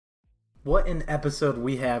What an episode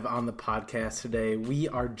we have on the podcast today. We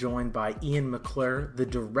are joined by Ian McClure, the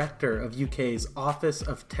director of UK's Office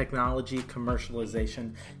of Technology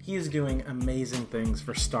Commercialization. He is doing amazing things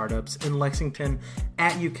for startups in Lexington,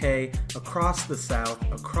 at UK, across the South,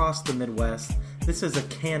 across the Midwest. This is a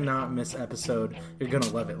cannot miss episode. You're going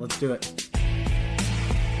to love it. Let's do it.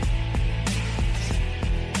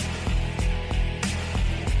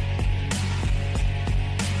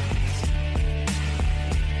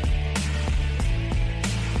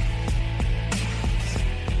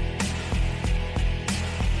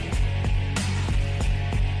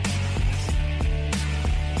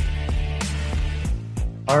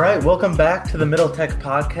 All right, welcome back to the Middle Tech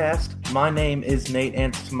Podcast. My name is Nate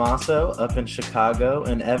Antitomaso up in Chicago,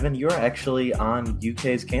 and Evan, you're actually on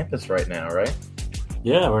UK's campus right now, right?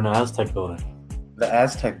 Yeah, we're in the Aztec building. The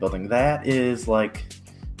Aztec building, that is like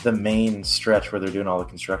the main stretch where they're doing all the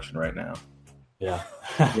construction right now. Yeah.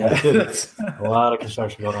 Yeah, It's a lot of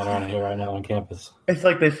construction going on around here right now on campus. It's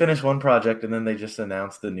like they finished one project and then they just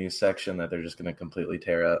announced the new section that they're just going to completely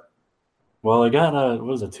tear up. Well, they got,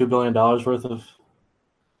 $2 billion worth of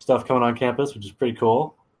stuff coming on campus, which is pretty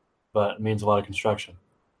cool, but it means a lot of construction.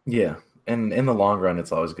 Yeah, and in the long run,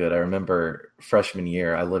 it's always good. I remember freshman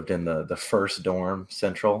year, I lived in the first dorm,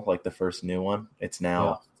 Central, like the first new one. It's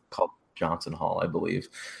now called Johnson Hall, I believe.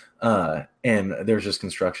 And there's just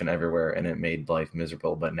construction everywhere, and it made life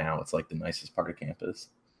miserable, but now it's like the nicest part of campus.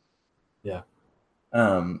 Yeah.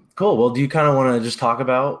 Cool. Well, do you kind of want to just talk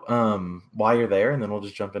about why you're there, and then we'll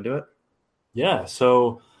just jump into it? Yeah,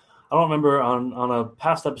 so I don't remember on a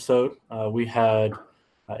past episode, we had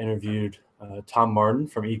interviewed Tom Martin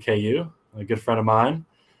from EKU, a good friend of mine.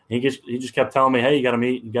 He just kept telling me, hey, you got to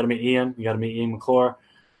meet Ian, you got to meet Ian McClure.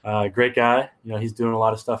 Great guy. You know, he's doing a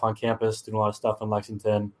lot of stuff on campus, doing a lot of stuff in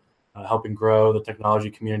Lexington, helping grow the technology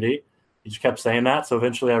community. He just kept saying that. So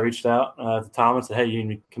eventually I reached out to Tom and said, hey, you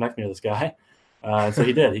need to connect me to this guy. And so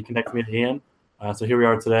he did. He connected me to Ian. So here we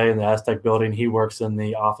are today in the Aztec building. He works in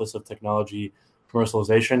the Office of Technology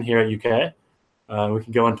Commercialization here at UK. We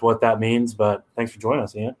can go into what that means, but thanks for joining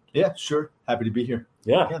us, Ian. Yeah, sure. Happy to be here.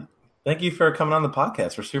 Yeah. Thank you for coming on the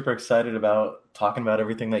podcast. We're super excited about talking about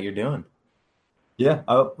everything that you're doing. Yeah,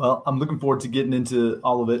 well, I'm looking forward to getting into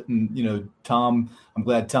all of it. And, you know, Tom, I'm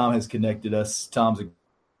glad Tom has connected us. Tom's a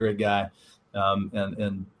great guy.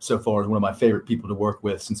 And so far is one of my favorite people to work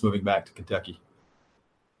with since moving back to Kentucky.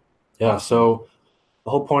 Yeah, so the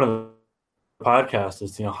whole point of the podcast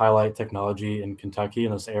is to, highlight technology in Kentucky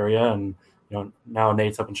in this area. And, now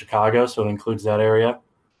Nate's up in Chicago, so it includes that area.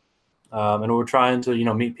 And we're trying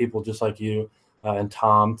to, meet people just like you and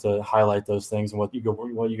Tom to highlight those things and what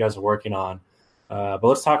you guys are working on. But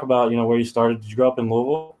let's talk about, where you started. Did you grow up in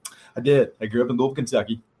Louisville? I did. I grew up in Louisville,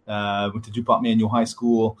 Kentucky. Went to DuPont Manual High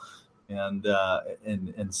School, and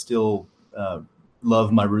still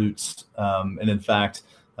love my roots. And in fact,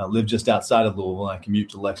 live just outside of Louisville. I commute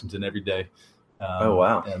to Lexington every day. Oh,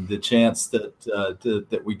 wow. And the chance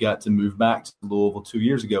that we got to move back to Louisville 2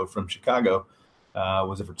 years ago from Chicago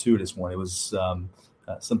was a fortuitous one. It was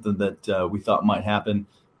something that we thought might happen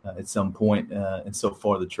at some point. And so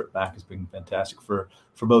far, the trip back has been fantastic for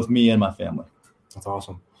both me and my family. That's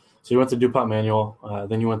awesome. So you went to DuPont Manual,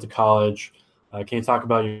 then you went to college. Can you talk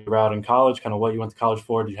about your route in college, kind of what you went to college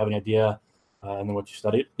for? Did you have any idea? And then what you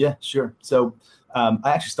studied? Yeah, sure. So I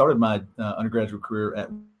actually started my undergraduate career at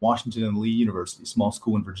Washington and Lee University, small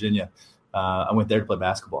school in Virginia. I went there to play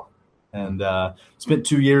basketball and spent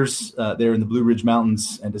 2 years there in the Blue Ridge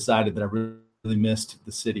Mountains and decided that I really missed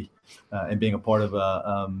the city and being a part of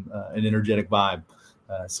an energetic vibe.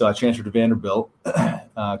 So I transferred to Vanderbilt,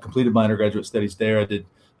 completed my undergraduate studies there.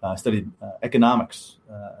 I studied economics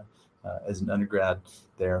as an undergrad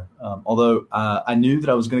there. Although I knew that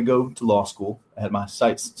I was going to go to law school. I had my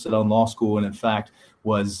sights set on law school and in fact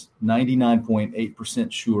was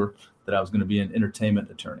 99.8% sure that I was going to be an entertainment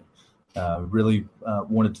attorney. Really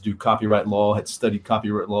wanted to do copyright law, had studied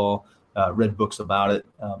copyright law, read books about it,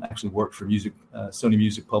 actually worked for Sony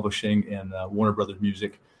Music Publishing and Warner Brothers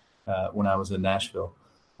Music when I was in Nashville.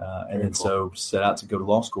 So set out to go to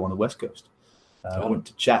law school on the West Coast. I went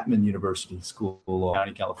to Chapman University School of Law,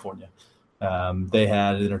 County, California. They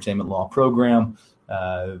had an entertainment law program.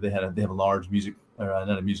 They have a large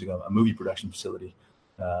a movie production facility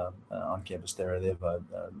on campus there. They have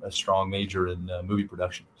a strong major in movie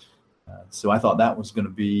production. So I thought that was going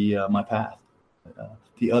to be my path.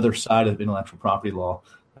 The other side of intellectual property law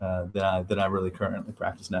that I really currently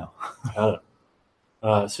practice now. Got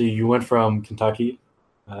it. So you went from Kentucky,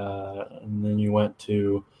 and then you went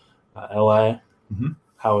to LA. Mm-hmm.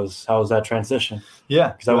 How was that transition?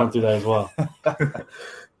 Yeah, because I went through that as well.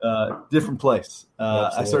 different place.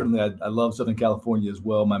 Absolutely. I love Southern California as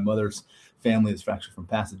well. My mother's family is actually from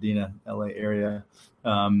Pasadena, LA area.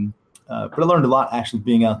 But I learned a lot actually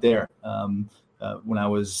being out there. When I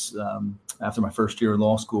was after my first year in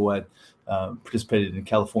law school, I participated in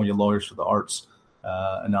California Lawyers for the Arts,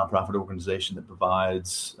 a nonprofit organization that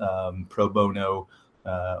provides pro bono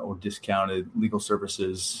or discounted legal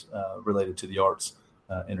services related to the arts,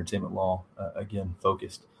 entertainment law, again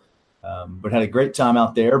focused. But had a great time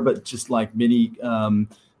out there. But just like many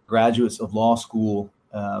graduates of law school,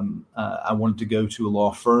 I wanted to go to a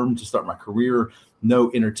law firm to start my career.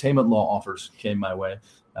 No entertainment law offers came my way,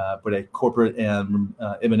 but a corporate and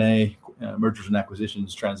M&A, mergers and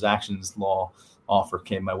acquisitions, transactions law offer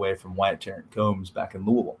came my way from Wyatt Tarrant Combs back in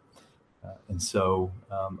Louisville. And so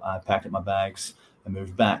I packed up my bags and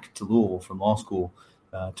moved back to Louisville from law school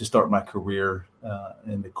to start my career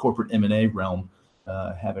in the corporate M&A realm,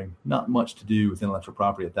 having not much to do with intellectual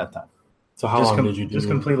property at that time. So how long did you do? Just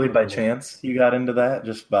completely by chance you got into that,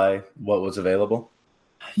 just by what was available?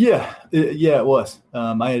 Yeah, it was.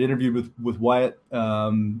 I had interviewed with Wyatt,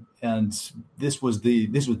 and this was the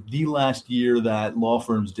last year that law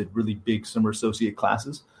firms did really big summer associate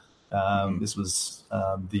classes. This was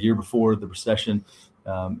the year before the recession,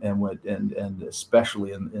 and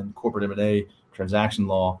especially in corporate M&A transaction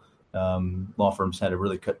law, law firms had to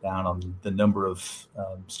really cut down on the number of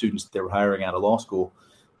students that they were hiring out of law school,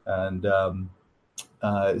 and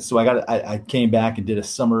so I came back and did a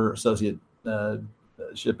summer associate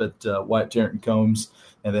ship at Wyatt Tarrant Combs,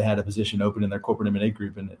 and they had a position open in their corporate M&A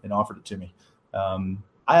group and offered it to me.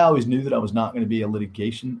 I always knew that I was not going to be a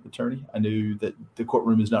litigation attorney. I knew that the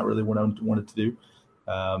courtroom is not really what I wanted to do.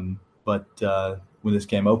 But when this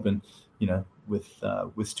came open,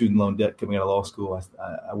 with student loan debt coming out of law school,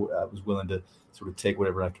 I was willing to sort of take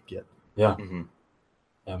whatever I could get. Yeah,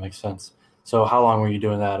 that makes sense. So how long were you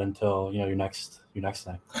doing that until your next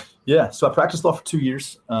thing? Yeah, so I practiced law for 2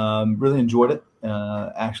 years. Really enjoyed it.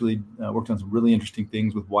 Actually, worked on some really interesting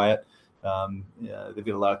things with Wyatt. They've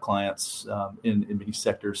got a lot of clients in many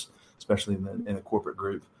sectors, especially in the corporate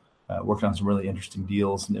group. Worked on some really interesting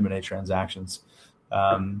deals and M&A transactions.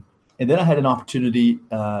 And then I had an opportunity.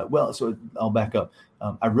 So I'll back up.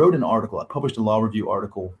 I wrote an article. I published a law review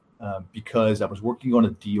article because I was working on a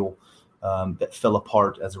deal that fell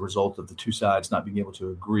apart as a result of the two sides not being able to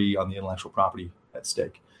agree on the intellectual property at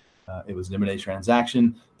stake. It was an M&A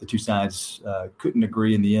transaction. The two sides couldn't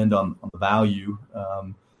agree in the end on the value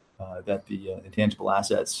that the intangible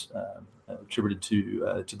assets attributed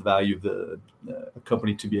to the value of the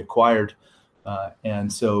company to be acquired,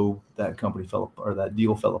 and so that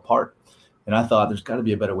deal fell apart. And I thought there's got to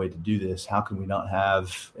be a better way to do this. How can we not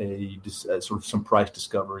have a sort of some price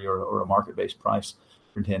discovery or a market-based price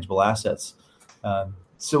for intangible assets?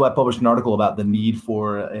 So I published an article about the need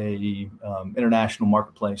for a international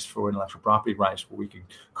marketplace for intellectual property rights, where we could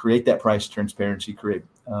create that price transparency, create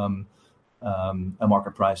a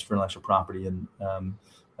market price for intellectual property, and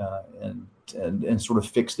sort of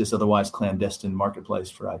fix this otherwise clandestine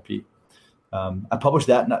marketplace for IP. I published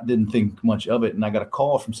that and I didn't think much of it, and I got a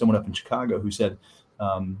call from someone up in Chicago who said,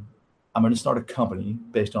 "I'm going to start a company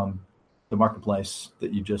based on the marketplace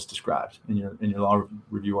that you just described in your law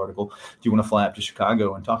review article. Do you want to fly up to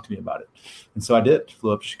Chicago and talk to me about it?" And so I did.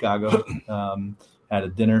 Flew up to Chicago, had a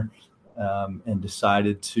dinner, and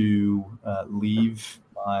decided to leave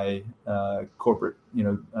my corporate,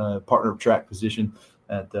 partner of track position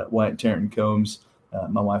at Wyatt Tarrant Combs.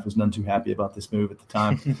 My wife was none too happy about this move at the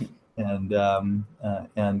time,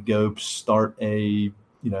 and go start a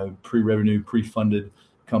pre-revenue, pre-funded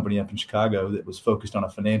company up in Chicago that was focused on a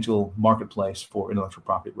financial marketplace for intellectual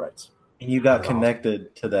property rights. And you got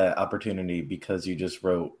connected to that opportunity because you just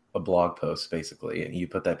wrote a blog post, basically, and you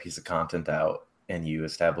put that piece of content out, and you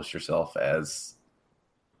established yourself as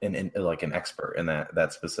an expert in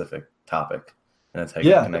that specific topic, and that's how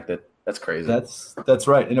you got connected. That's crazy. That's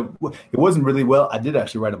right. And it wasn't really well. I did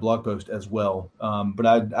actually write a blog post as well, but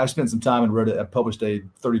I spent some time and I published a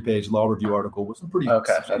 30-page law review article with some pretty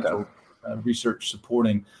substantial research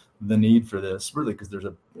supporting the need for this, really, because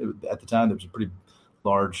at the time there was a pretty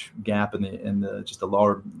large gap in the just the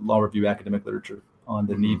law review academic literature on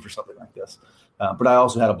the need for something like this. But I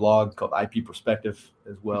also had a blog called IP Perspective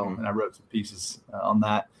as well, and I wrote some pieces on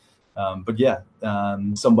that.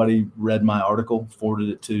 Somebody read my article, forwarded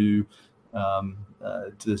it to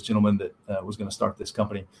this gentleman that was going to start this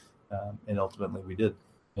company, and ultimately we did.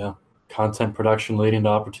 Yeah, content production leading to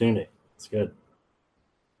opportunity. It's good.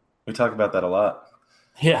 We talk about that a lot.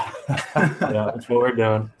 Yeah, yeah, that's what we're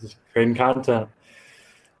doing. Just creating content.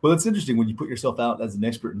 Well, it's interesting when you put yourself out as an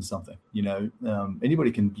expert in something.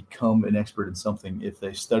 Anybody can become an expert in something if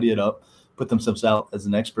they study it up, put themselves out as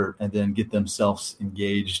an expert, and then get themselves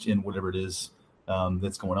engaged in whatever it is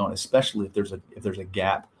that's going on. Especially if there's a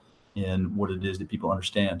gap in what it is that people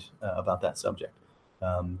understand about that subject,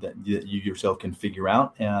 that you yourself can figure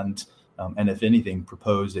out, and if anything,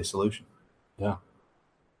 propose a solution. Yeah,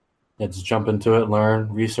 just jump into it,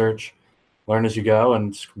 learn, research, learn as you go,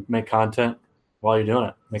 and just make content while you're doing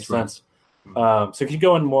it. Makes sense. So can you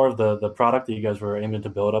go in more of the product that you guys were aiming to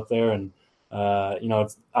build up there? And,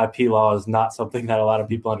 it's IP law is not something that a lot of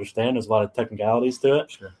people understand. There's a lot of technicalities to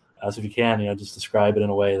it. Sure. So if you can, just describe it in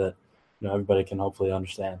a way that, everybody can hopefully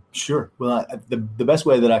understand. Sure. Well, the best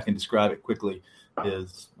way that I can describe it quickly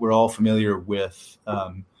is we're all familiar with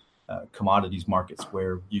commodities markets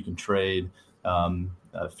where you can trade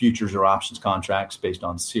futures or options contracts based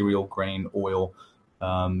on cereal, grain, oil.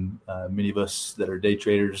 Many of us that are day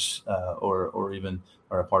traders or even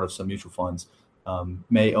are a part of some mutual funds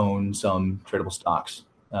may own some tradable stocks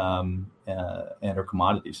and or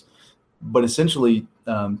commodities. But essentially,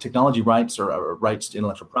 technology rights or rights to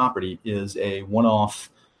intellectual property is a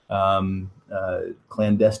one-off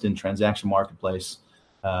clandestine transaction marketplace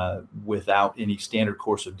without any standard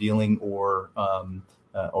course of dealing or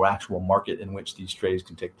actual market in which these trades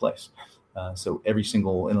can take place. So every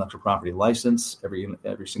single intellectual property license,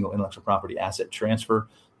 every single intellectual property asset transfer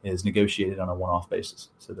is negotiated on a one-off basis.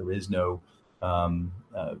 So there is no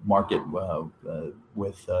market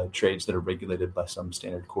with trades that are regulated by some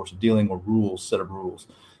standard course of dealing or set of rules.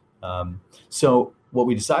 So what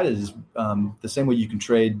we decided is the same way you can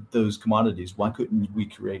trade those commodities, why couldn't we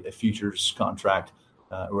create a futures contract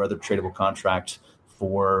or other tradable contract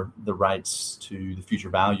for the rights to the future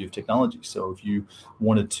value of technology? So if you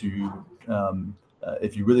wanted to,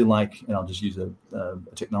 if you really like, and I'll just use a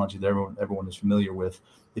technology that everyone is familiar with,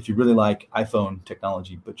 if you really like iPhone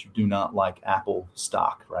technology, but you do not like Apple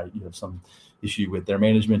stock, right? You have some issue with their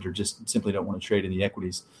management or just simply don't want to trade in the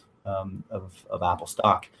equities of Apple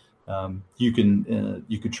stock. You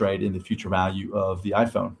could trade in the future value of the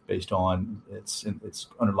iPhone based on its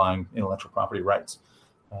underlying intellectual property rights.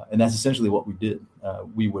 And that's essentially what we did.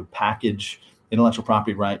 We would package intellectual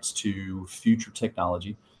property rights to future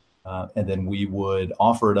technology, and then we would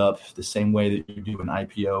offer it up the same way that you do an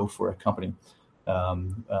IPO for a company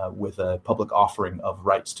with a public offering of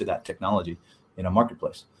rights to that technology in a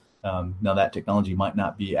marketplace. Now, that technology might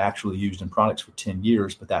not be actually used in products for 10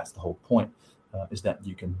 years, but that's the whole point, is that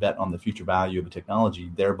you can bet on the future value of a technology,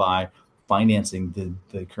 thereby financing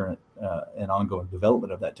the current and ongoing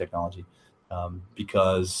development of that technology.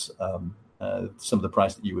 Because some of the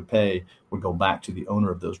price that you would pay would go back to the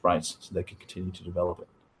owner of those rights so they could continue to develop it.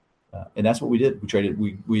 And that's what we did.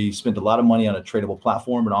 We spent a lot of money on a tradable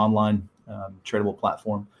platform, an online tradable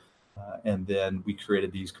platform. And then we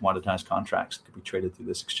created these commoditized contracts that could be traded through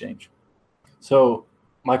this exchange. So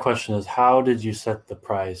my question is, how did you set the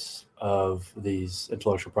price of these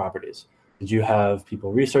intellectual properties? Did you have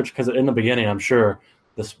people research? Because in the beginning, I'm sure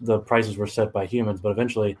the prices were set by humans, but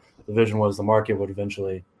eventually the vision was the market would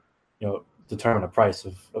eventually, determine a price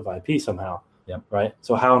of IP somehow. Yeah. Right.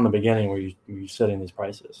 So how in the beginning were you setting these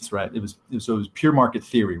prices? That's right. It was pure market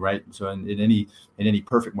theory, right? So in any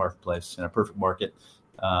perfect marketplace, in a perfect market,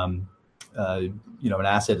 an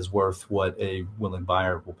asset is worth what a willing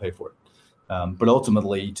buyer will pay for it. But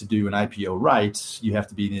ultimately, to do an IPO right, you have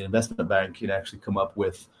to be the investment bank and actually come up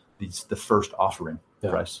with the first offering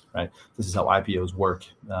price, right? This is how IPOs work.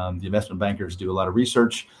 The investment bankers do a lot of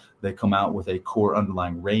research. They come out with a core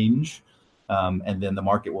underlying range, and then the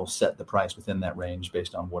market will set the price within that range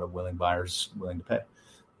based on what a willing buyer's willing to pay.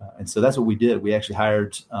 And so that's what we did. We actually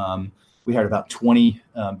hired about 20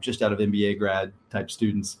 just out of MBA grad type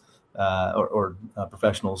students or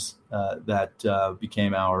professionals that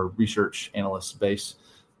became our research analyst base.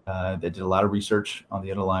 They did a lot of research on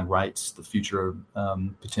the underlying rights, the future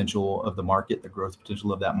potential of the market, the growth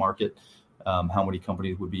potential of that market, how many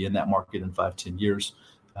companies would be in that market in 5-10 years.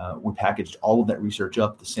 We packaged all of that research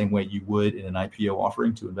up the same way you would in an IPO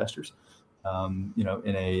offering to investors, in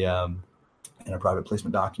a private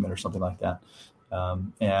placement document or something like that.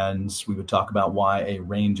 And we would talk about why a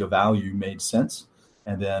range of value made sense.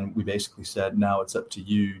 And then we basically said, now it's up to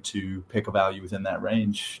you to pick a value within that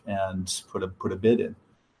range and put a bid in,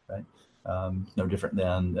 right? No different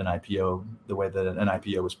than an IPO, the way that an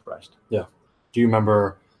IPO was priced. Yeah. Do you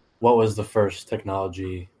remember what was the first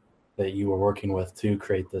technology that you were working with to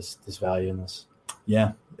create this value in this?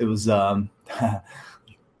 Yeah, it was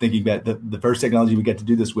thinking back, the first technology we got to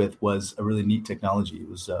do this with was a really neat technology. It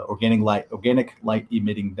was organic light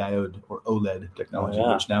emitting diode, or OLED technology,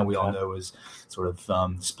 which now we all know is sort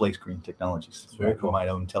of display screen technologies. Very cool. You might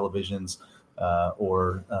own televisions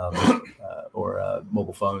or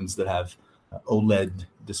mobile phones that have OLED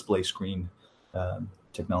display screen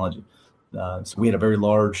technology. So we had a very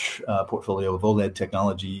large portfolio of OLED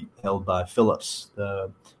technology held by Philips,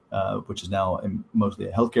 which is now mostly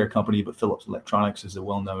a healthcare company, but Philips Electronics is a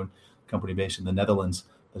well-known company based in the Netherlands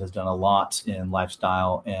that has done a lot in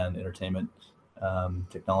lifestyle and entertainment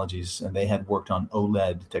technologies. And they had worked on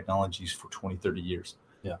OLED technologies for 20, 30 years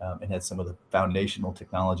and had some of the foundational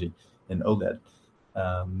technology in OLED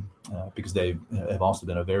because they have also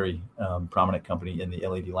been a very prominent company in the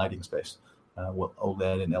LED lighting space. Well,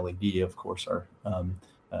 OLED and LED, of course, are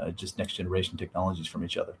just next generation technologies from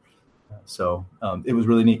each other. So it was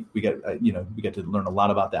really neat. We got to learn a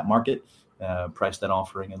lot about that market, priced that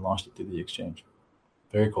offering, and launched it through the exchange.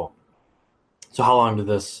 Very cool. So how long did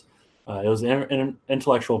this? It was an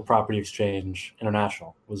Intellectual Property Exchange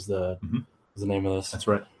International was the name of this. That's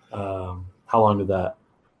right. How long did that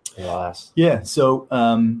last? Yeah, so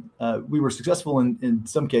we were successful in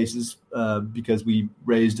some cases because we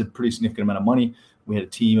raised a pretty significant amount of money. We had a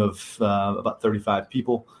team of about 35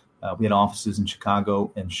 people. We had offices in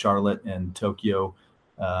Chicago and Charlotte and Tokyo,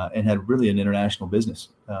 and had really an international business.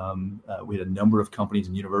 We had a number of companies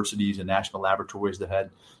and universities and national laboratories that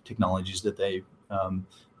had technologies that they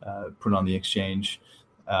put on the exchange.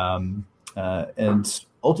 And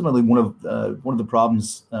ultimately, one of the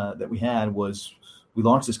problems that we had was we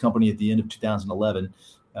launched this company at the end of 2011,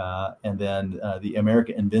 and then the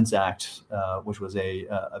America Invents Act, which was a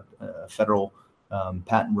federal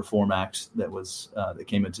patent reform act that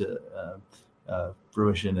came into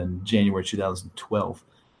fruition in January 2012,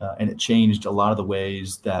 and it changed a lot of the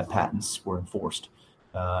ways that patents were enforced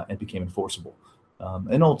and became enforceable,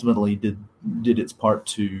 and ultimately did its part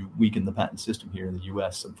to weaken the patent system here in the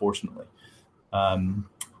U.S. Unfortunately,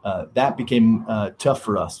 that became tough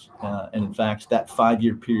for us, and in fact, that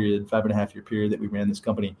 5.5-year period that we ran this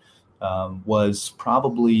company was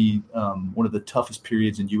probably one of the toughest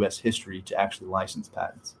periods in U.S. history to actually license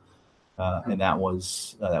patents, and that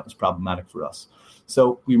was problematic for us.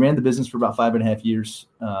 So we ran the business for about 5.5 years,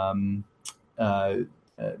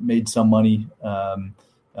 made some money,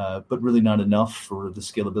 but really not enough for the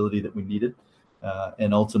scalability that we needed,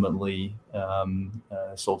 and ultimately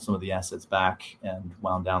sold some of the assets back and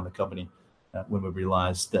wound down the company when we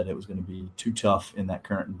realized that it was going to be too tough in that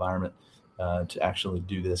current environment to actually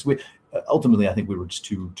do this. Ultimately, I think we were just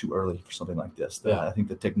too early for something like this. I think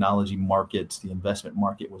the technology markets, the investment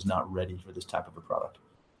market, was not ready for this type of a product.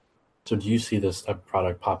 So, do you see this type of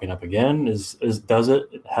product popping up again? Has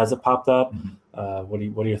it popped up? What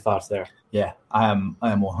are your thoughts there? Yeah, I am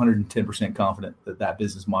 110% confident that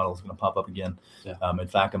business model is going to pop up again. Yeah. In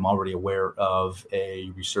fact, I'm already aware of a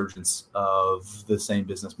resurgence of the same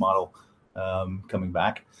business model coming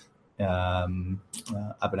back. I've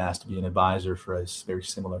been asked to be an advisor for a very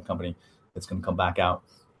similar company that's going to come back out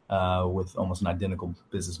with almost an identical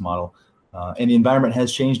business model, and the environment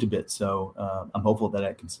has changed a bit. So I'm hopeful that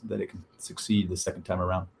it can succeed the second time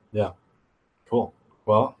around. Yeah, cool.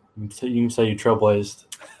 Well, you can say you trailblazed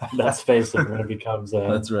that space when it becomes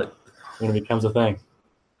that's right. When it becomes a thing.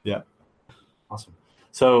 Yeah, awesome.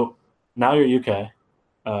 So now you're UK.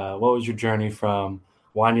 What was your journey from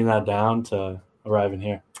winding that down to arriving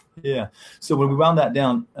here? Yeah. So when we wound that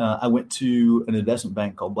down, I went to an investment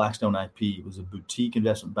bank called Blackstone IP. It was a boutique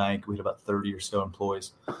investment bank. We had about 30 or so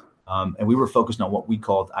employees. And we were focused on what we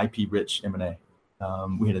called IP-rich M&A.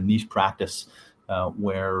 We had a niche practice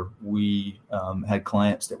where we had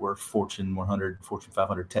clients that were Fortune 100, Fortune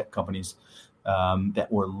 500 tech companies that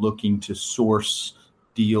were looking to source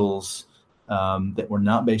deals that were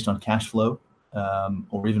not based on cash flow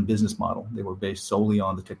or even business model. They were based solely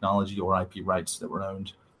on the technology or IP rights that were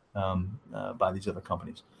owned by these other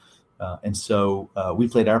companies. And so we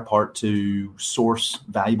played our part to source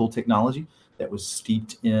valuable technology that was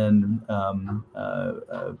steeped in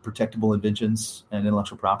protectable inventions and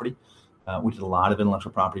intellectual property. We did a lot of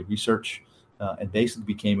intellectual property research and basically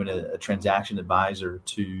became a transaction advisor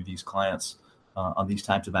to these clients on these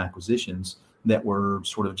types of acquisitions that were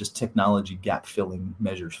sort of just technology gap filling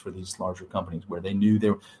measures for these larger companies where they knew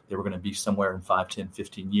they were going to be somewhere in 5, 10,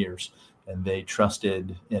 15 years. And they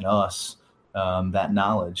trusted in us that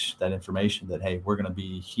knowledge, that information that, hey, we're going to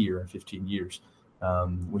be here in 15 years,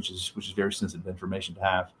 which is very sensitive information to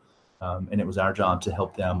have. And it was our job to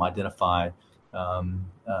help them identify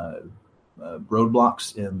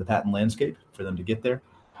roadblocks in the patent landscape for them to get there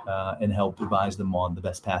and help advise them on the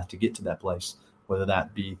best path to get to that place whether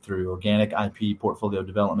that be through organic IP portfolio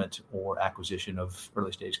development or acquisition of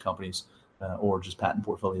early stage companies, or just patent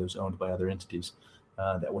portfolios owned by other entities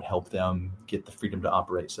that would help them get the freedom to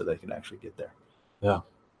operate so they can actually get there. Yeah,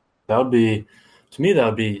 that would be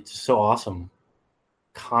just so awesome.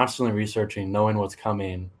 Constantly researching, knowing what's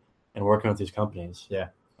coming, and working with these companies. Yeah,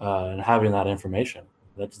 and having that information.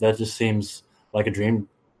 That just seems like a dream,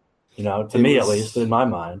 to me at least, in my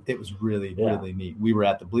mind. It was really neat. We were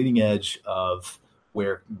at the bleeding edge of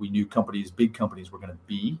where we knew big companies were going to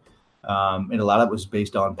be. And a lot of it was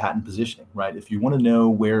based on patent positioning, right? If you want to know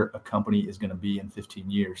where a company is going to be in 15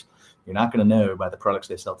 years, you're not going to know by the products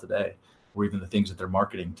they sell today or even the things that they're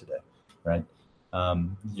marketing today, right?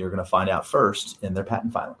 You're going to find out first in their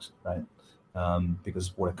patent filings, right?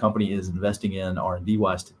 Because what a company is investing in R&D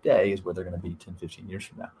wise today is where they're going to be 10, 15 years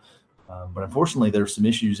from now. But unfortunately, there's some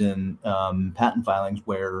issues in patent filings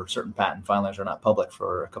where certain patent filings are not public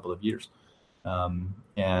for a couple of years.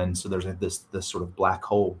 And so there's this sort of black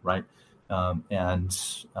hole, right?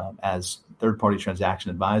 As third-party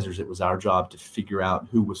transaction advisors, it was our job to figure out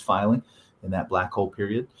who was filing in that black hole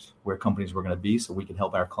period, where companies were going to be, so we could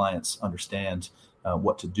help our clients understand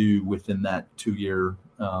what to do within that 2-year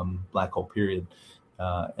black hole period.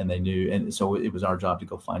 And they knew, and so it was our job to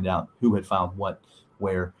go find out who had filed what,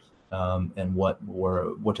 where, and what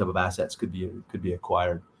type of assets could be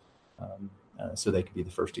acquired, so they could be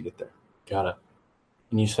the first to get there. Got it.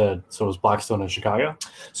 And you said, so it was Blackstone in Chicago?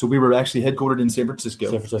 So we were actually headquartered in San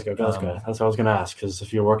Francisco. That's good. That's what I was going to ask, because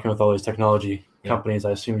if you're working with all these technology companies,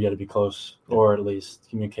 I assume you had to be close or at least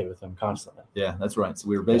communicate with them constantly. Yeah, that's right. So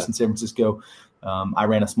we were based in San Francisco. I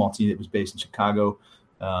ran a small team that was based in Chicago.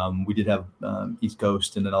 We did have East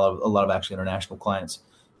Coast and then a lot of actually international clients.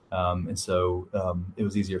 And so it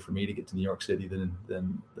was easier for me to get to New York City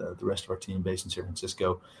than the rest of our team based in San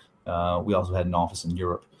Francisco. We also had an office in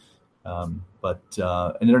Europe. But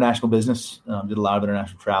an international business, did a lot of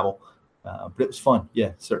international travel, but it was fun.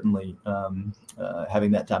 Yeah, certainly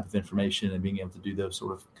having that type of information and being able to do those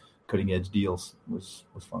sort of cutting edge deals was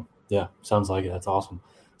fun. Yeah, sounds like it. That's awesome.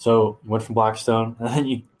 So you went from Blackstone and then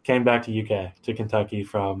you came back to UK, to Kentucky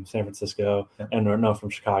from San Francisco from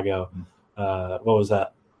Chicago. What was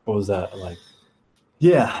that like?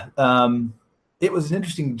 Yeah, it was an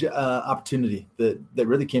interesting opportunity that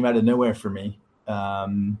really came out of nowhere for me.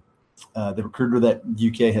 The recruiter that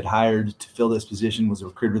UK had hired to fill this position was a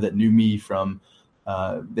recruiter that knew me from,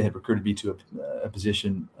 they had recruited me to a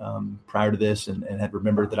position prior to this and had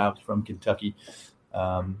remembered that I was from Kentucky,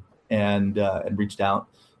 and reached out.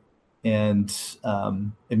 And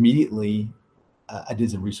immediately I did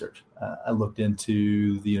some research. I looked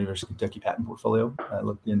into the University of Kentucky patent portfolio. I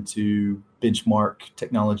looked into benchmark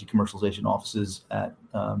technology commercialization offices at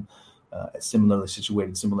similarly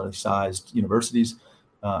situated, similarly sized universities.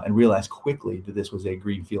 And realized quickly that this was a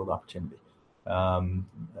greenfield opportunity.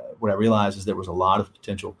 What I realized is there was a lot of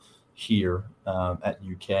potential here at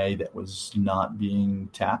UK that was not being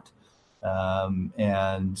tapped,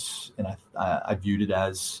 and I viewed it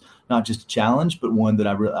as not just a challenge, but one that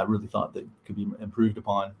I really thought that could be improved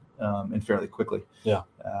upon and fairly quickly. Yeah,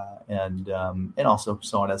 and also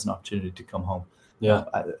saw it as an opportunity to come home. Yeah,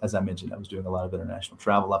 as I mentioned, I was doing a lot of international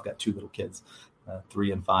travel. I've got 2 little kids,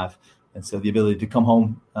 3 and 5. And so the ability to come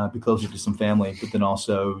home, be closer to some family, but then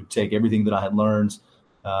also take everything that I had learned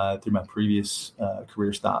through my previous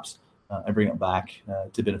career stops and bring it back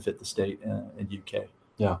to benefit the state in UK.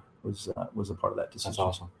 Yeah, was a part of that decision. That's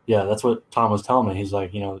awesome. Yeah, that's what Tom was telling me. He's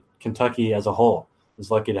like, Kentucky as a whole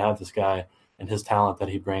is lucky to have this guy and his talent that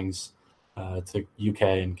he brings to UK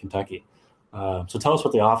and Kentucky. So tell us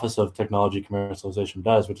what the Office of Technology Commercialization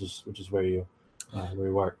does, which is where you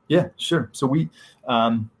work. Yeah, sure. So we.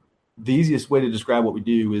 The easiest way to describe what we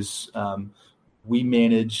do is we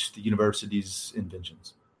manage the university's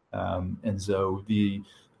inventions. And so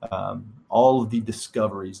all of the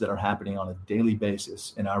discoveries that are happening on a daily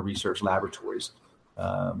basis in our research laboratories,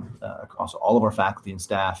 across all of our faculty and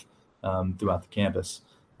staff throughout the campus,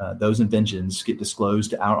 those inventions get disclosed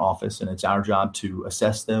to our office, and it's our job to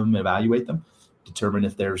assess them, evaluate them, determine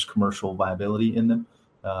if there's commercial viability in them,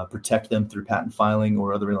 protect them through patent filing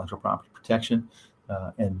or other intellectual property protection,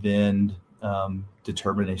 and then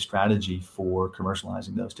determine a strategy for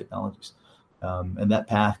commercializing those technologies. And that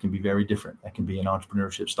path can be very different. That can be an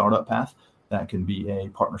entrepreneurship startup path. That can be a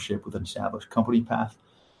partnership with an established company path,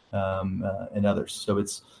 and others. So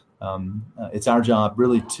it's our job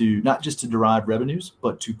really to not just to derive revenues,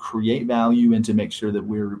 but to create value and to make sure that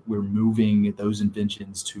we're moving those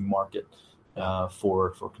inventions to market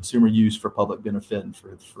for consumer use, for public benefit, and for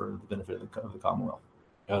the benefit of the Commonwealth.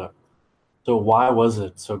 Got it. So why was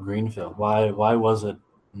it so greenfield? Why was it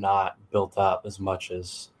not built up as much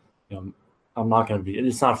as, I'm not going to be –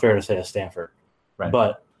 it's not fair to say a Stanford. Right.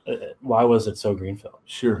 But why was it so greenfield?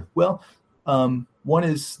 Sure. Well, one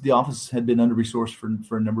is the office had been under-resourced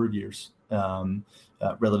for a number of years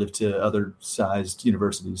relative to other sized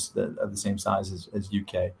universities that of the same size as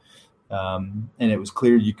UK. And it was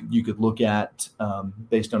clear you could look at,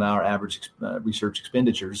 based on our average research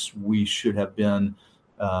expenditures, we should have been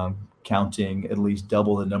counting at least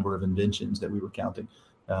double the number of inventions that we were counting,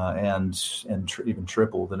 and even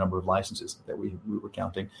triple the number of licenses that we were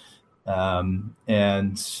counting.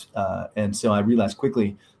 And so I realized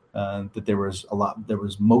quickly that there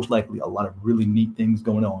was most likely a lot of really neat things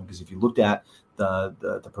going on, because if you looked at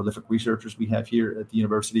the prolific researchers we have here at the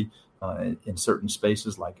university in certain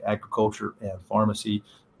spaces like agriculture and pharmacy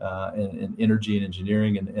and energy and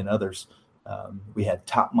engineering and others, we had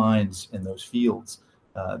top minds in those fields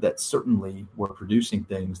that certainly were producing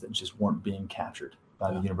things that just weren't being captured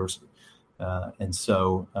by the university. And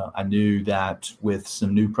so I knew that with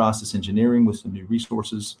some new process engineering, with some new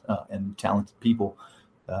resources and talented people,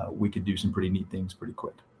 we could do some pretty neat things pretty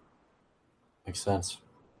quick. Makes sense.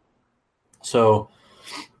 So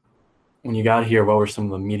when you got here, what were some of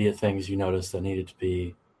the immediate things you noticed that needed to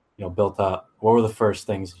be, built up? What were the first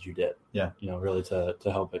things that you did? Yeah. Really to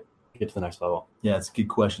help it get to the next level? Yeah, it's a good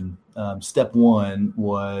question. Step one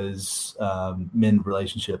was mend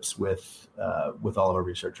relationships with all of our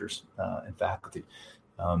researchers and faculty.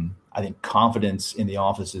 I think confidence in the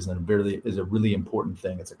office is a really important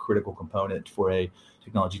thing. It's a critical component for a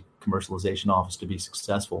technology commercialization office to be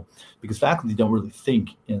successful, because faculty don't really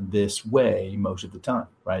think in this way most of the time,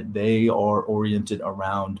 right? They are oriented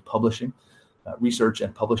around publishing, research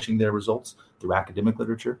and publishing their results through academic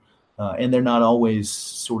literature. And they're not always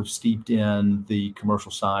sort of steeped in the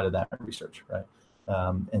commercial side of that research, right?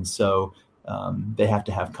 And so they have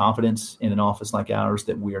to have confidence in an office like ours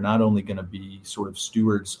that we are not only going to be sort of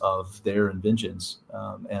stewards of their inventions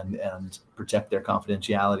and protect their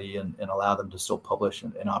confidentiality and allow them to still publish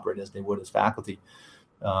and operate as they would as faculty,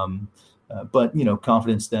 but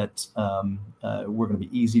confidence that we're going to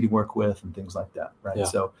be easy to work with and things like that, right? Yeah.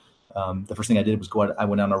 So the first thing I did was I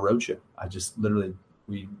went on a roadshow. I just literally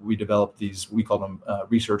we developed these, we call them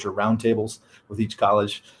researcher roundtables with each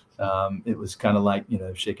college. It was kind of like,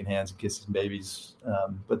 shaking hands and kissing babies.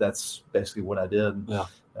 But that's basically what I did. Yeah.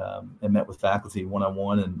 And met with faculty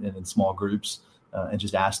one-on-one and in small groups and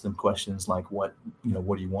just asked them questions like what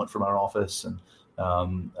do you want from our office, and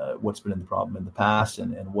what's been the problem in the past,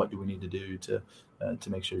 and what do we need to do to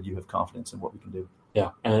make sure you have confidence in what we can do. Yeah.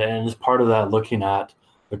 And as part of that, looking at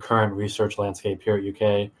the current research landscape here at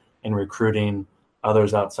UK and recruiting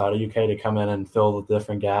others outside of UK to come in and fill the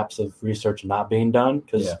different gaps of research not being done.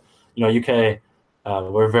 Because, UK,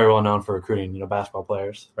 we're very well known for recruiting, basketball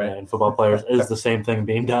players, right, and football players. Is the same thing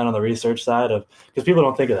being done on the research side because people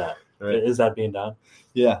don't think of that. Right. Is that being done?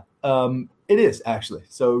 Yeah, it is actually.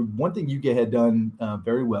 So one thing UK had done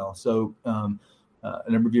very well. So a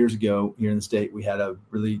number of years ago here in the state, we had a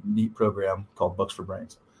really neat program called Bucks for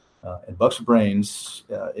Brains. And Bucks for Brains,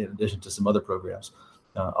 in addition to some other programs,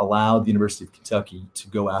 allowed the University of Kentucky to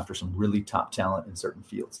go after some really top talent in certain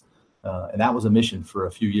fields. And that was a mission for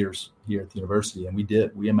a few years here at the university. And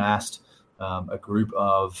we amassed a group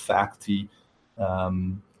of faculty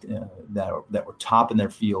that were top in their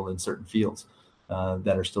field in certain fields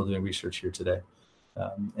that are still doing research here today.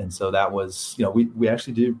 And so that was, we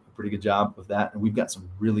actually do a pretty good job of that. And we've got some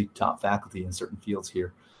really top faculty in certain fields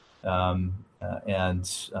here. And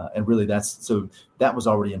really that was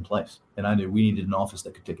already in place. And I knew we needed an office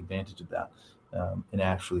that could take advantage of that and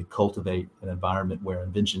actually cultivate an environment where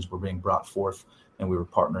inventions were being brought forth, and we were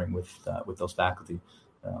partnering with those faculty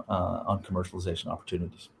on commercialization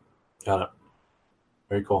opportunities. Got it.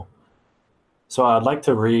 Very cool. So I'd like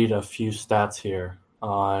to read a few stats here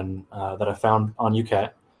on that I found on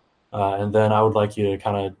UK, and then I would like you to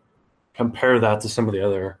kind of compare that to some of the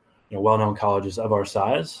other well-known colleges of our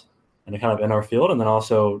size and kind of in our field, and then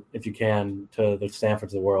also, if you can, to the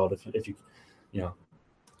Stanfords of the world, if you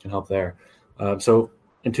can help there. So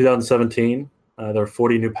in 2017, there were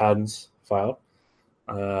 40 new patents filed,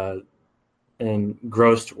 and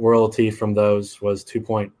gross royalty from those was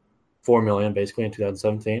 $2.4 million, basically, in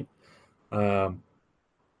 2017. Let's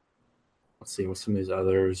see what's some of these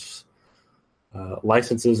others.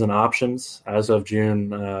 Licenses and options as of June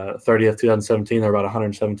 30th, 2017, there were about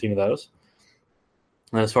 117 of those.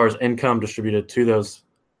 And as far as income distributed to those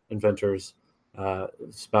inventors,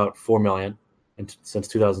 it's about $4 million since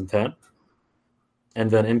 2010. And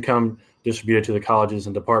then income distributed to the colleges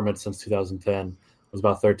and departments since 2010 was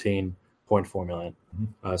about $13.4 million.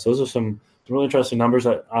 So those are some really interesting numbers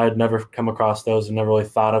that I had never come across those and never really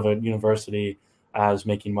thought of a university as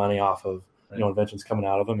making money off of inventions coming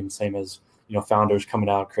out of them, and same as founders coming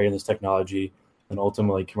out creating this technology and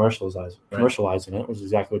ultimately commercializing it, which is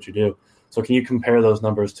exactly what you do. So can you compare those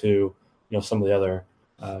numbers to some of the other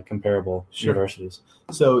comparable universities?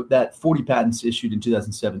 So that 40 patents issued in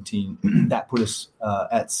 2017, that put us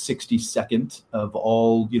at 62nd of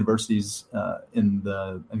all universities in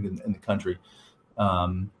the country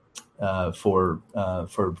for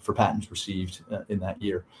patents received in that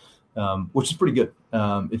year, which is pretty good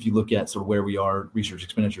if you look at sort of where we are research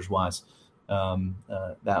expenditures wise.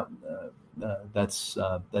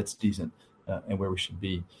 That's decent and where we should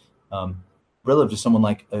be. Relative to someone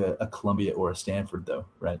like a Columbia or a Stanford, though,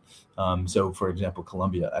 right? So, for example,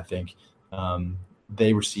 Columbia, I think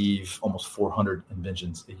they receive almost 400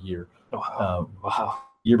 inventions a year. Wow.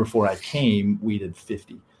 Year before I came, we did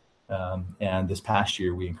 50, and this past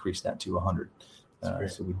year we increased that to 100.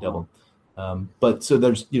 So we doubled. But so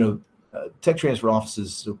there's tech transfer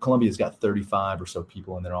offices. So Columbia's got 35 or so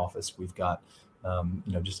people in their office. We've got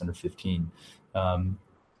just under 15.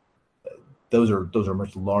 Those are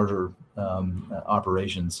much larger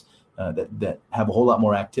operations that have a whole lot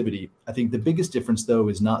more activity. I think the biggest difference, though,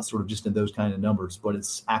 is not sort of just in those kind of numbers, but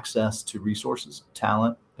it's access to resources,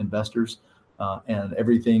 talent, investors, and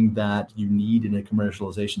everything that you need in a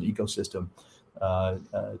commercialization ecosystem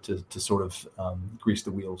to sort of grease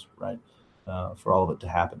the wheels, right, for all of it to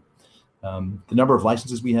happen. The number of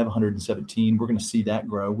licenses we have, 117, we're going to see that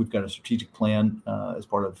grow. We've got a strategic plan as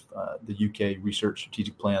part of the UK research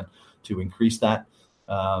strategic plan to increase that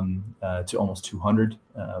to almost 200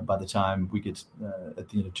 by the time we get at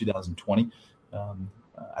the end of 2020.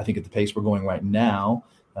 I think at the pace we're going right now,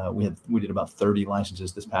 we did about 30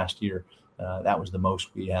 licenses this past year. That was the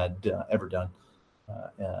most we had ever done.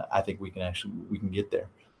 I think we can get there.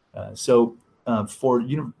 So for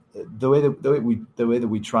the way that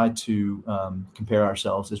we try to compare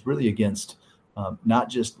ourselves is really against not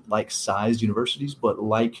just like sized universities, but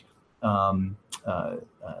like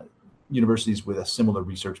universities with a similar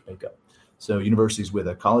research makeup. So universities with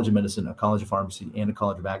a college of medicine, a college of pharmacy, and a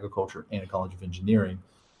college of agriculture, and a college of engineering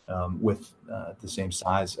with the same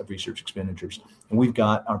size of research expenditures. And we've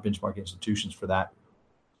got our benchmark institutions for that.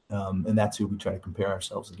 And that's who we try to compare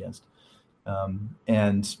ourselves against.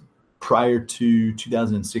 And prior to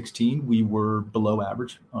 2016, we were below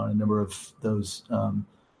average on a number of those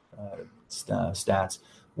stats.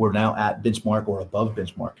 We're now at benchmark or above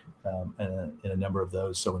benchmark in a number of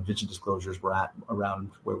those. So invention disclosures, we're at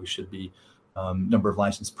around where we should be. Number of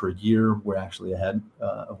licenses per year, we're actually ahead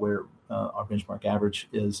of where our benchmark average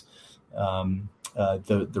is.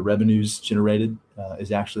 The revenues generated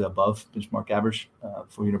is actually above benchmark average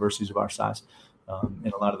for universities of our size.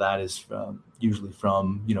 And a lot of that is usually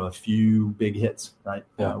from, a few big hits, right?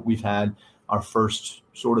 Yeah. We've had our first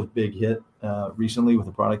sort of big hit recently with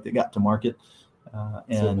a product that got to market.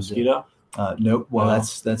 And Mosquito? Nope. Well, No.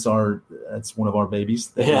 that's one of our babies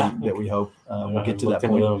that we hope we'll get to that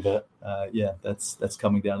point. A little bit. That's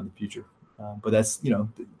coming down in the future. But that's,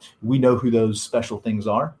 we know who those special things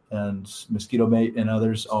are, and Mosquito Mate and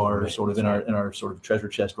others are sort of in our sort of treasure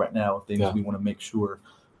chest right now of things we want to make sure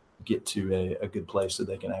get to a good place so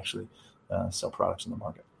they can actually sell products in the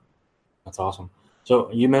market. That's awesome.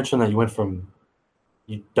 So you mentioned that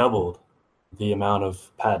you doubled the amount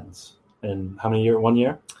of patents in how many years? 1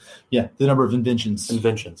 year? Yeah, the number of inventions.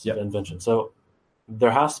 Yep. Inventions. So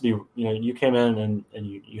there has to be, you came in and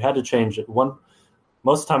you had to change it.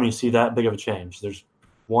 Most of the time you see that big of a change, there's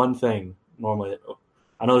one thing normally.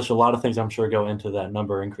 I know there's a lot of things I'm sure go into that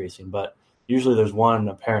number increasing, but usually there's one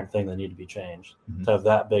apparent thing that need to be changed to have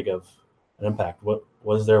that big of an impact. What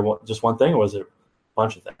was there? Just one thing, or was it a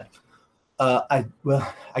bunch of things?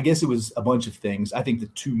 I guess it was a bunch of things. I think the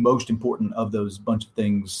two most important of those bunch of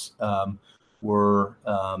things were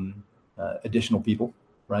additional people,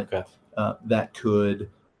 right? Okay. That could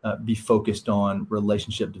be focused on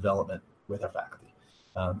relationship development with our faculty.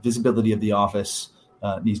 Visibility of the office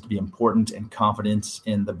needs to be important, and confidence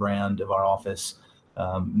in the brand of our office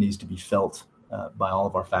needs to be felt by all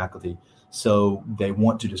of our faculty. So they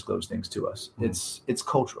want to disclose things to us. It's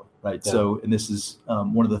cultural, right? Yeah. So, and this is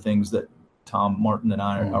one of the things that Tom Martin and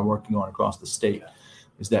I are working on across the state,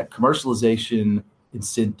 is that commercialization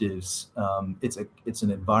incentives. It's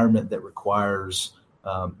an environment that requires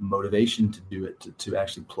motivation to do it, to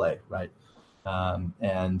actually play, right?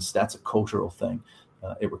 And that's a cultural thing.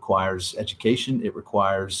 It requires education. It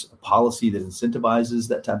requires a policy that incentivizes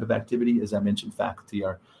that type of activity. As I mentioned, faculty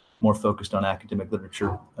are more focused on academic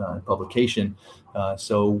literature and publication.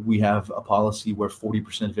 So we have a policy where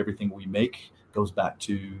 40% of everything we make goes back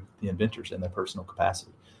to the inventors and their personal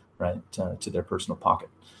capacity, right, to their personal pocket.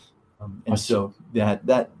 And so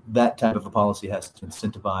that type of a policy has to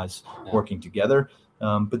incentivize working together,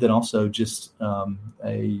 but then also just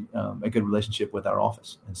a good relationship with our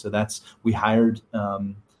office. And so we hired,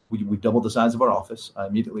 we doubled the size of our office. I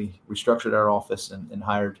immediately restructured our office and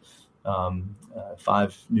hired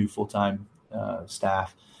 5 new full-time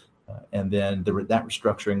staff. And then that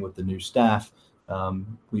restructuring with the new staff,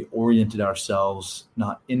 we oriented ourselves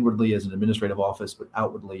not inwardly as an administrative office, but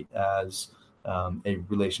outwardly as a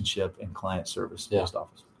relationship and client service based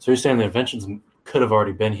office. So you're saying the inventions could have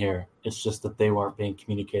already been here. It's just that they weren't being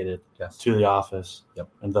communicated to the office. Yep.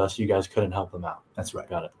 And thus you guys couldn't help them out. That's right.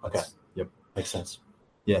 Got it. Okay. Yep. Makes sense.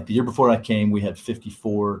 Yeah. The year before I came, we had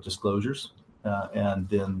 54 disclosures. And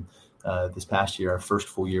then this past year, our first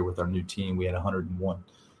full year with our new team, we had 101.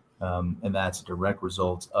 And that's a direct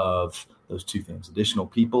result of those 2 things: additional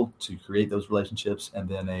people to create those relationships, and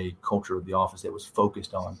then a culture of the office that was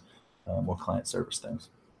focused on more client service things.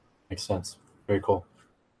 Makes sense. Very cool.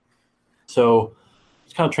 So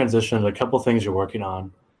let's kind of transition to a couple of things you're working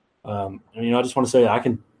on. I just want to say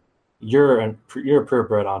you're a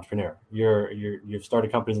purebred entrepreneur. You've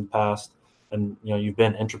started companies in the past, and you've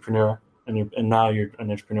been entrepreneur, and now you're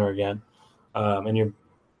an entrepreneur again, and you're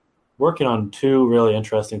working on 2 really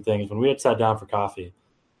interesting things. When we had sat down for coffee,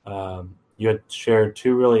 you had shared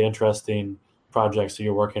 2 really interesting projects that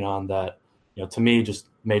you're working on that, to me, just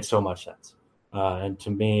made so much sense. And to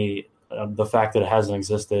me, the fact that it hasn't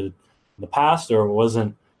existed in the past or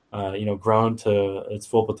wasn't, grown to its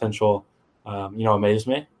full potential, amazed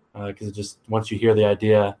me, because it just, once you hear the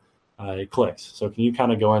idea, it clicks. So can you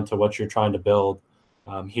kind of go into what you're trying to build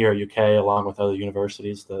here at UK along with other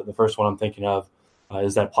universities? The first one I'm thinking of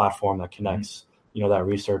is that platform that connects, that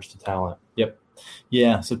research to talent. Yep.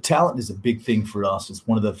 Yeah. So talent is a big thing for us. It's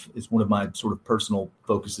one of my sort of personal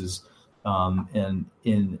focuses, and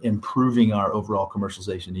in improving our overall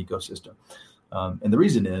commercialization ecosystem. And the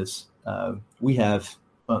reason is we have,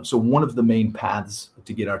 so one of the main paths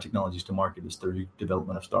to get our technologies to market is through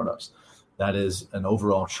development of startups. That is an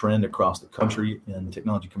overall trend across the country in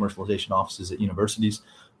technology commercialization offices at universities.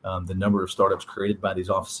 The number of startups created by these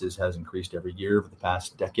offices has increased every year over the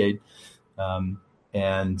past decade.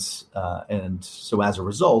 And so as a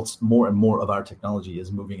result, more and more of our technology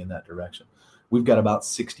is moving in that direction. We've got about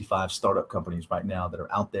 65 startup companies right now that are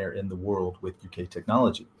out there in the world with UK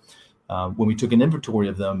technology. When we took an inventory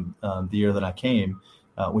of them the year that I came,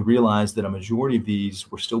 we realized that a majority of these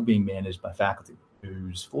were still being managed by faculty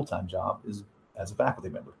whose full-time job is as a faculty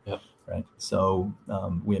member. Yep. Right. So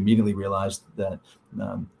we immediately realized that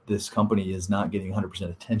this company is not getting 100%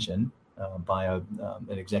 attention by an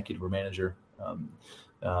executive or manager.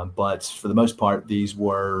 But for the most part, these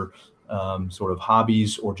were sort of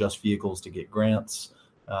hobbies or just vehicles to get grants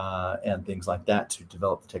and things like that to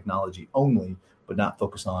develop the technology only, but not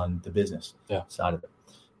focus on the business side of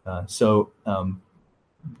it. So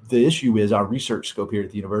the issue is our research scope here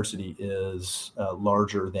at the university is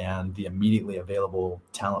larger than the immediately available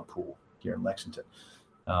talent pool here in Lexington.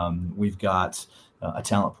 We've got a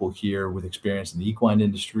talent pool here with experience in the equine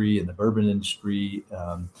industry, in the bourbon industry,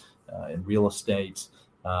 in real estate.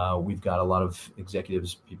 We've got a lot of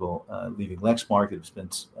executives, people leaving Lexmark that have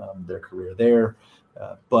spent their career there.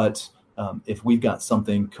 But if we've got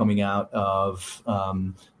something coming out of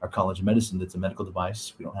our College of Medicine that's a medical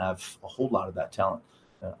device, we don't have a whole lot of that talent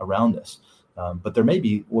around us. But there may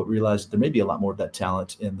be a lot more of that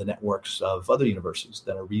talent in the networks of other universities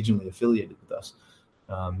that are regionally affiliated with us.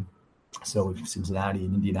 So we've Cincinnati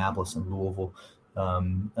and Indianapolis and Louisville,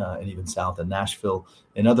 and even south in Nashville,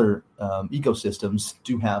 and other ecosystems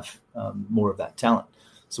do have more of that talent.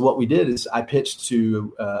 So what we did is I pitched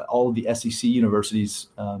to all of the SEC universities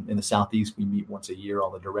in the Southeast. We meet once a year,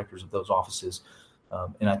 all the directors of those offices.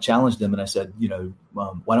 And I challenged them and I said,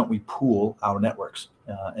 why don't we pool our networks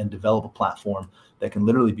and develop a platform that can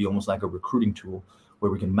literally be almost like a recruiting tool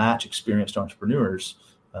where we can match experienced entrepreneurs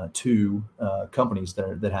to companies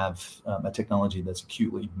that have a technology that's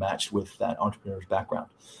acutely matched with that entrepreneur's background.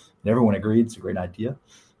 And everyone agreed it's a great idea.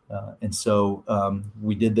 And so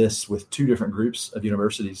we did this with 2 different groups of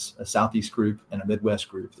universities, a Southeast group and a Midwest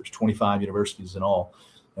group. There's 25 universities in all,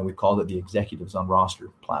 and we called it the Executives on Roster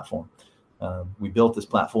platform. We built this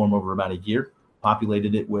platform over about a year,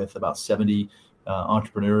 populated it with about 70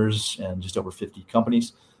 entrepreneurs and just over 50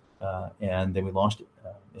 companies. And then we launched it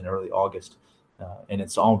in early August. And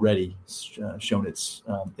it's already shown its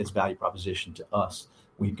value proposition to us.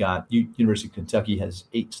 We've got University of Kentucky has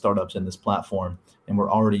 8 startups in this platform, and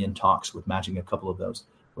we're already in talks with matching a couple of those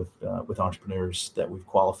with entrepreneurs that we've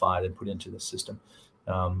qualified and put into the system.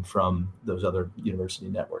 from those other university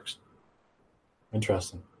networks.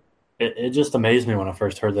 Interesting. It just amazed me when I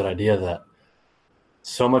first heard that idea that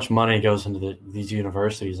so much money goes into these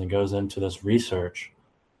universities and goes into this research,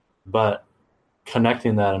 but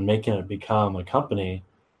connecting that and making it become a company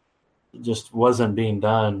just wasn't being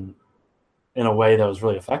done in a way that was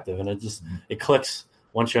really effective. And it clicks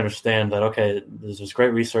once you understand that, okay, there's this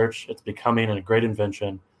great research, it's becoming a great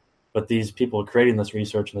invention, but these people creating this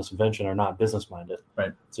research and this invention are not business minded.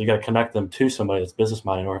 Right. So you got to connect them to somebody that's business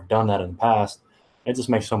minded or have done that in the past. It just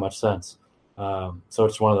makes so much sense. So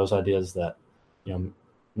it's one of those ideas that,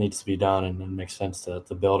 needs to be done and makes sense to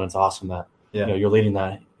build. And it's awesome that you're leading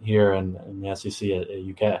that here in the SEC at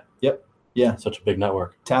UK. Yep. Yeah. Such a big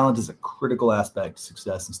network. Talent is a critical aspect of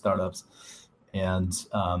success in startups. And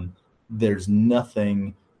there's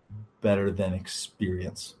nothing better than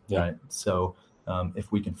experience. Yeah. Right. So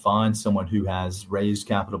if we can find someone who has raised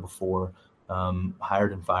capital before,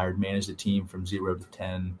 hired and fired, managed a team from 0 to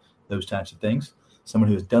 10, those types of things, someone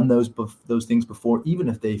who has done those things before, even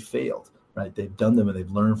if they failed, right? They've done them and they've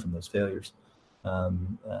learned from those failures.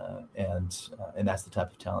 And that's the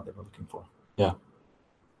type of talent that we're looking for. Yeah.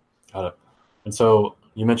 Got it. And so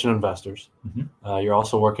you mentioned investors. Mm-hmm. You're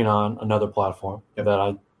also working on another platform that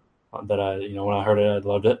I when I heard it, I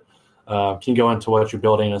loved it. Can you go into what you're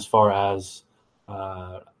building as far as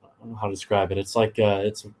I don't know how to describe it? It's like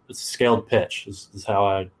it's a scaled pitch is how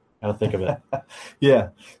I kind of think of it. Yeah.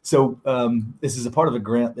 So this is a part of a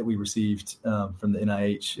grant that we received from the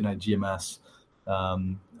NIGMS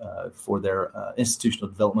for their Institutional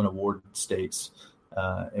Development Award states.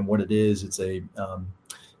 And what it is, it's a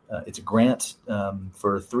grant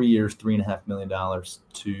for 3 years, $3.5 million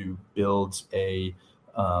to build a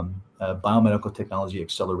biomedical technology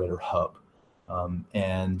accelerator hub.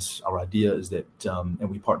 And our idea is that, and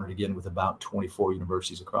we partnered again with about 24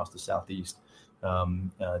 universities across the Southeast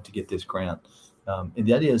to get this grant. And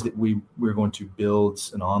the idea is that we're going to build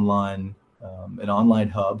an online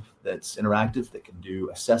hub that's interactive, that can do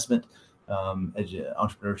assessment,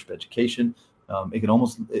 entrepreneurship education.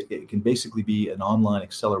 It can basically be an online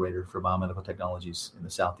accelerator for biomedical technologies in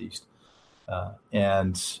the Southeast.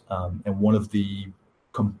 And one of the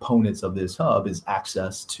components of this hub is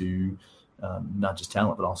access to not just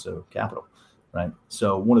talent, but also capital, right?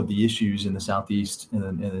 So one of the issues in the Southeast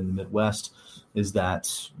and in the Midwest is that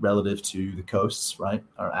relative to the coasts, right,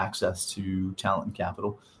 our access to talent and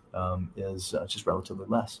capital is just relatively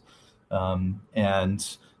less. But in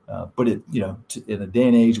a day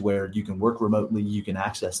and age where you can work remotely, you can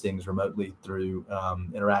access things remotely through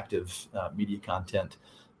interactive media content.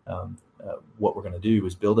 What we're going to do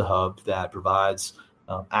is build a hub that provides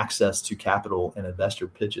access to capital and investor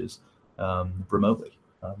pitches remotely.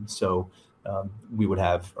 So we would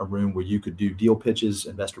have a room where you could do deal pitches,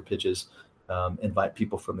 investor pitches, invite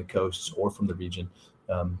people from the coasts or from the region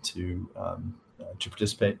to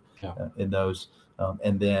participate in those.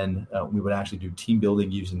 And then we would actually do team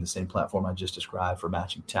building using the same platform I just described for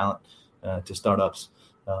matching talent to startups.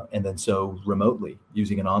 And then so remotely,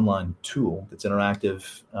 using an online tool that's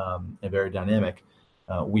interactive and very dynamic,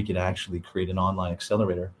 we could actually create an online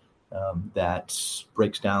accelerator that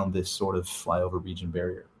breaks down this sort of flyover region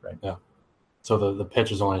barrier, right? Yeah. So the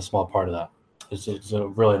pitch is only a small part of that. It's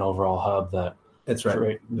really an overall hub that that's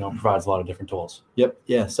right. Provides a lot of different tools. Yep.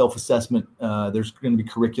 Yeah. Self-assessment. There's going to be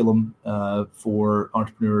curriculum for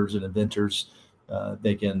entrepreneurs and inventors.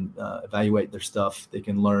 They can evaluate their stuff. They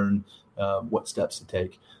can learn what steps to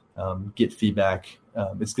take, get feedback.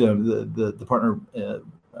 It's the partner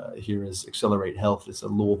here is Accelerate Health. It's a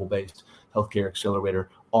Louisville-based healthcare accelerator.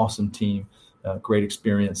 Awesome team. Great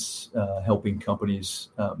experience helping companies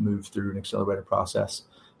move through an accelerator process.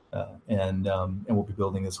 And we'll be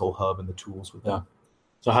building this whole hub and the tools with them.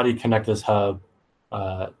 So how do you connect this hub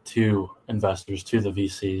to investors, to the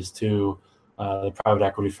VCs, to the private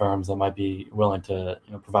equity firms that might be willing to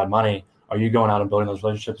provide money? Are you going out and building those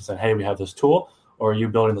relationships and saying, hey, we have this tool, or are you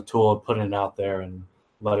building the tool, putting it out there and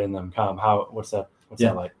letting them come? What's that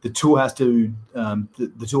like? The tool has to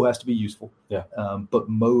the tool has to be useful. Yeah. But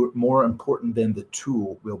more important than the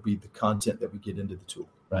tool will be the content that we get into the tool.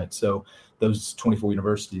 Right. So those 24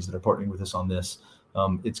 universities that are partnering with us on this,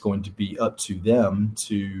 it's going to be up to them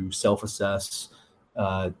to self-assess,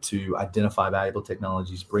 to identify valuable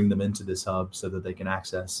technologies, bring them into this hub so that they can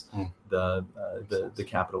access the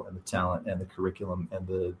capital and the talent and the curriculum and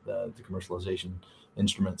the commercialization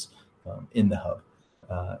instruments in the hub.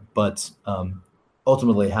 But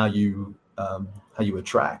ultimately, how you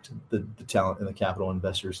attract the talent and the capital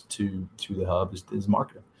investors to the hub is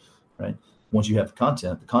marketing, right? Once you have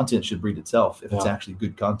the content should breed itself if it's actually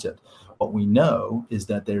good content. What we know is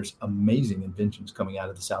that there's amazing inventions coming out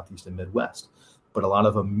of the Southeast and Midwest, but a lot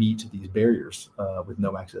of them meet these barriers with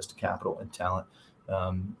no access to capital and talent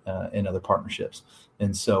and other partnerships.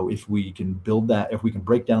 And so if we can build that, if we can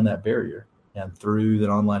break down that barrier and through an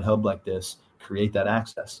online hub like this, create that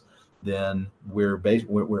access, then we're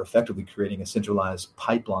effectively creating a centralized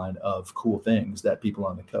pipeline of cool things that people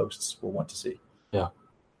on the coasts will want to see. Yeah.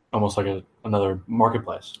 Almost like another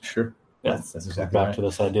marketplace. Sure. Yeah. That's exactly back right. to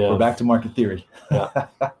this idea. We're back to market theory. Yeah.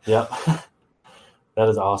 That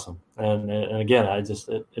is awesome. And again,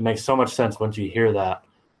 it makes so much sense once you hear that,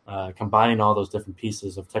 combining all those different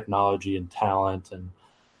pieces of technology and talent and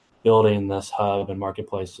building this hub and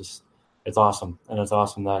marketplace. It's awesome. And it's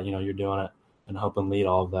awesome that, you're doing it and helping lead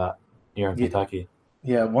all of that here in Kentucky.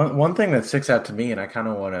 Yeah. One thing that sticks out to me, and I kind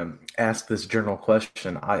of want to ask this general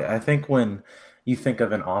question. I think when you think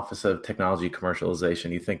of an Office of Technology Commercialization,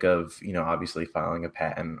 you think of, obviously filing a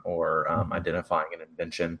patent or identifying an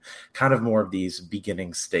invention, kind of more of these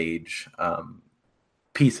beginning stage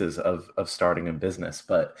pieces of starting a business.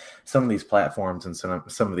 But some of these platforms and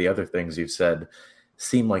some of the other things you've said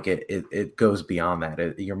seem like it goes beyond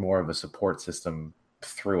that. You're more of a support system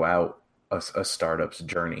throughout a startup's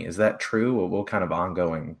journey. Is that true? What kind of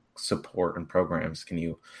ongoing support and programs can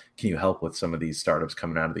you help with some of these startups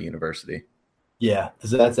coming out of the university? Yeah,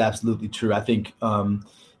 that's absolutely true. I think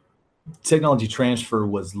technology transfer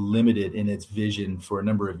was limited in its vision for a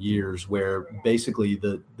number of years, where basically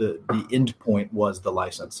the end point was the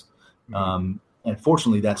license. Mm-hmm. And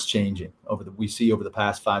fortunately, that's changing. We see over the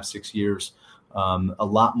past 5-6 years a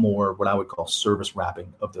lot more what I would call service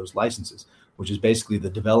wrapping of those licenses, which is basically the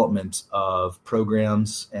development of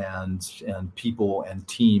programs and people and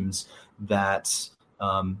teams that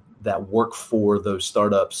work for those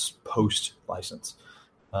startups post license.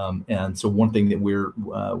 And so one thing that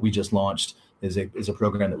we just launched is a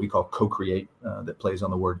program that we call Co-Create that plays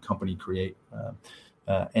on the word company create.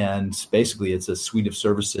 And basically it's a suite of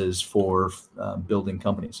services for building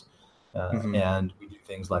companies. And we do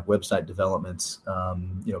things like website developments,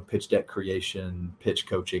 pitch deck creation, pitch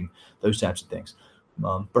coaching, those types of things.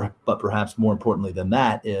 But perhaps more importantly than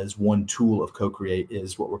that is one tool of Co-Create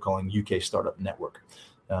is what we're calling UK Startup Network.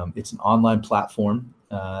 It's an online platform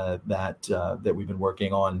that we've been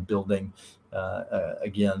working on building,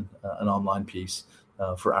 an online piece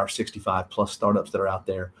for our 65 plus startups that are out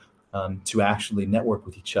there to actually network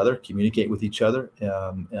with each other, communicate with each other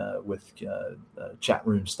with chat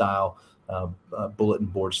room style, bulletin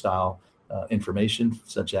board style information,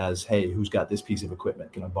 such as, hey, who's got this piece of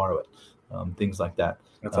equipment? Can I borrow it? Things like that.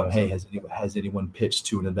 Awesome. Hey, has anyone pitched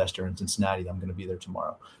to an investor in Cincinnati? I'm going to be there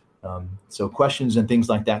tomorrow. So questions and things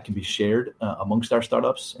like that can be shared amongst our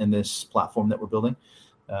startups in this platform that we're building,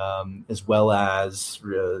 as well as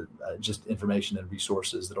just information and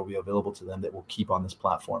resources that will be available to them that will keep on this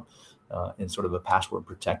platform in sort of a password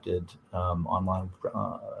protected online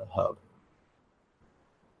hub.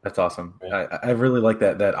 That's awesome. I really like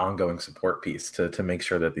that ongoing support piece to make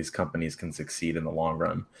sure that these companies can succeed in the long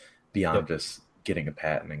run beyond just getting a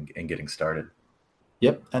patent and getting started.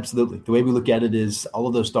 Yep, absolutely. The way we look at it is all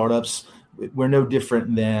of those startups, we're no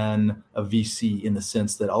different than a VC in the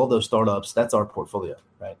sense that all of those startups, that's our portfolio,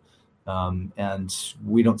 right? And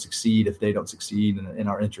we don't succeed if they don't succeed, and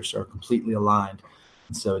our interests are completely aligned.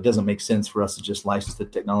 And so it doesn't make sense for us to just license the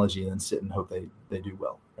technology and then sit and hope they do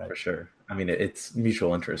well, right? For sure. I mean, it's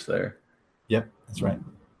mutual interest there. Yep, that's right.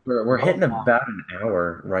 We're hitting about an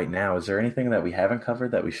hour right now. Is there anything that we haven't covered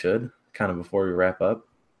that we should, kind of before we wrap up?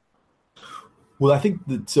 Well, I think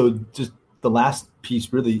just the last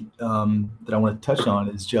piece really that I want to touch on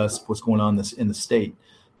is just what's going on in the state.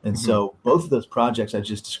 And so both of those projects I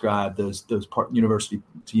just described, those university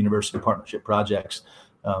to university partnership projects,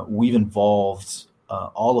 we've involved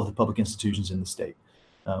all of the public institutions in the state,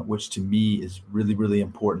 which to me is really, really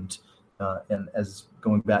important. And as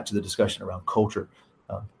going back to the discussion around culture,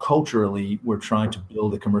 culturally, we're trying to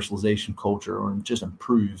build a commercialization culture or just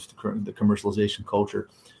improve the commercialization culture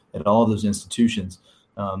at all of those institutions,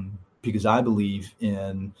 because I believe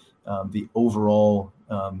in the overall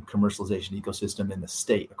commercialization ecosystem in the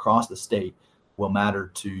state, across the state, will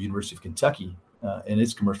matter to University of Kentucky and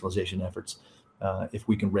its commercialization efforts. If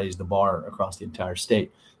we can raise the bar across the entire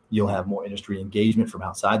state, you'll have more industry engagement from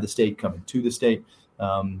outside the state coming to the state,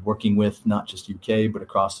 working with not just UK, but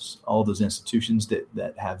across all those institutions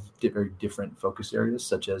that have very different focus areas,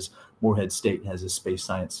 such as Morehead State has a space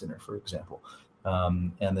science center, for example.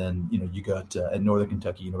 And then, you got at Northern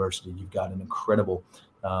Kentucky University, you've got an incredible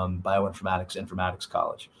bioinformatics, informatics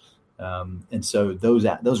college. And so those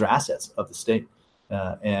are assets of the state.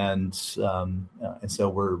 And so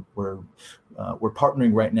we're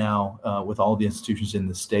partnering right now with all the institutions in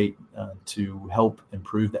the state to help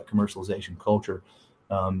improve that commercialization culture,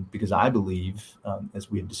 because I believe, as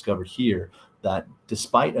we have discovered here, that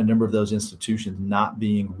despite a number of those institutions not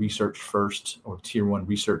being research first or tier one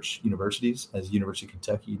research universities, as University of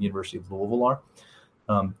Kentucky and University of Louisville are,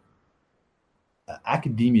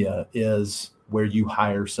 academia is where you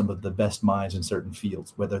hire some of the best minds in certain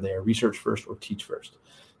fields, whether they are research first or teach first.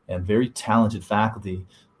 And very talented faculty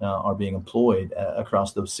are being employed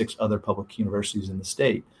across those 6 other public universities in the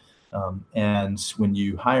state. And when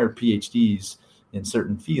you hire PhDs in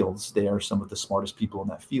certain fields, they are some of the smartest people in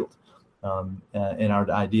that field. And our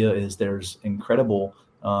idea is there's incredible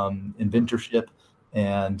inventorship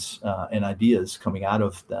and ideas coming out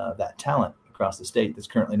of that talent across the state that's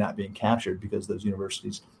currently not being captured because those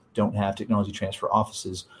universities don't have technology transfer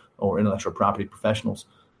offices or intellectual property professionals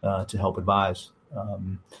to help advise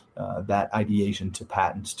that ideation to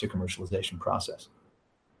patent to commercialization process.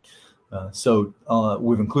 So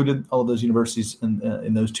we've included all of those universities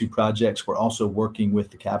in those 2 projects. We're also working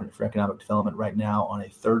with the Cabinet for Economic Development right now on a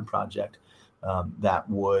 3rd project that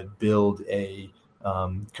would build a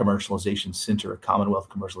commercialization center, a Commonwealth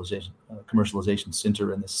commercialization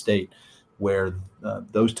center in the state, where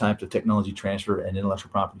those types of technology transfer and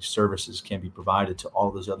intellectual property services can be provided to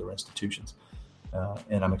all those other institutions.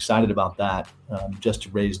 And I'm excited about that, just to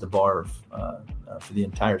raise the bar for the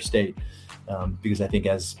entire state, because I think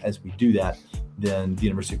as we do that, then the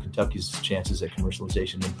University of Kentucky's chances at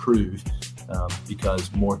commercialization improve,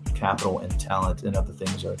 because more capital and talent and other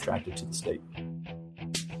things are attracted to the state.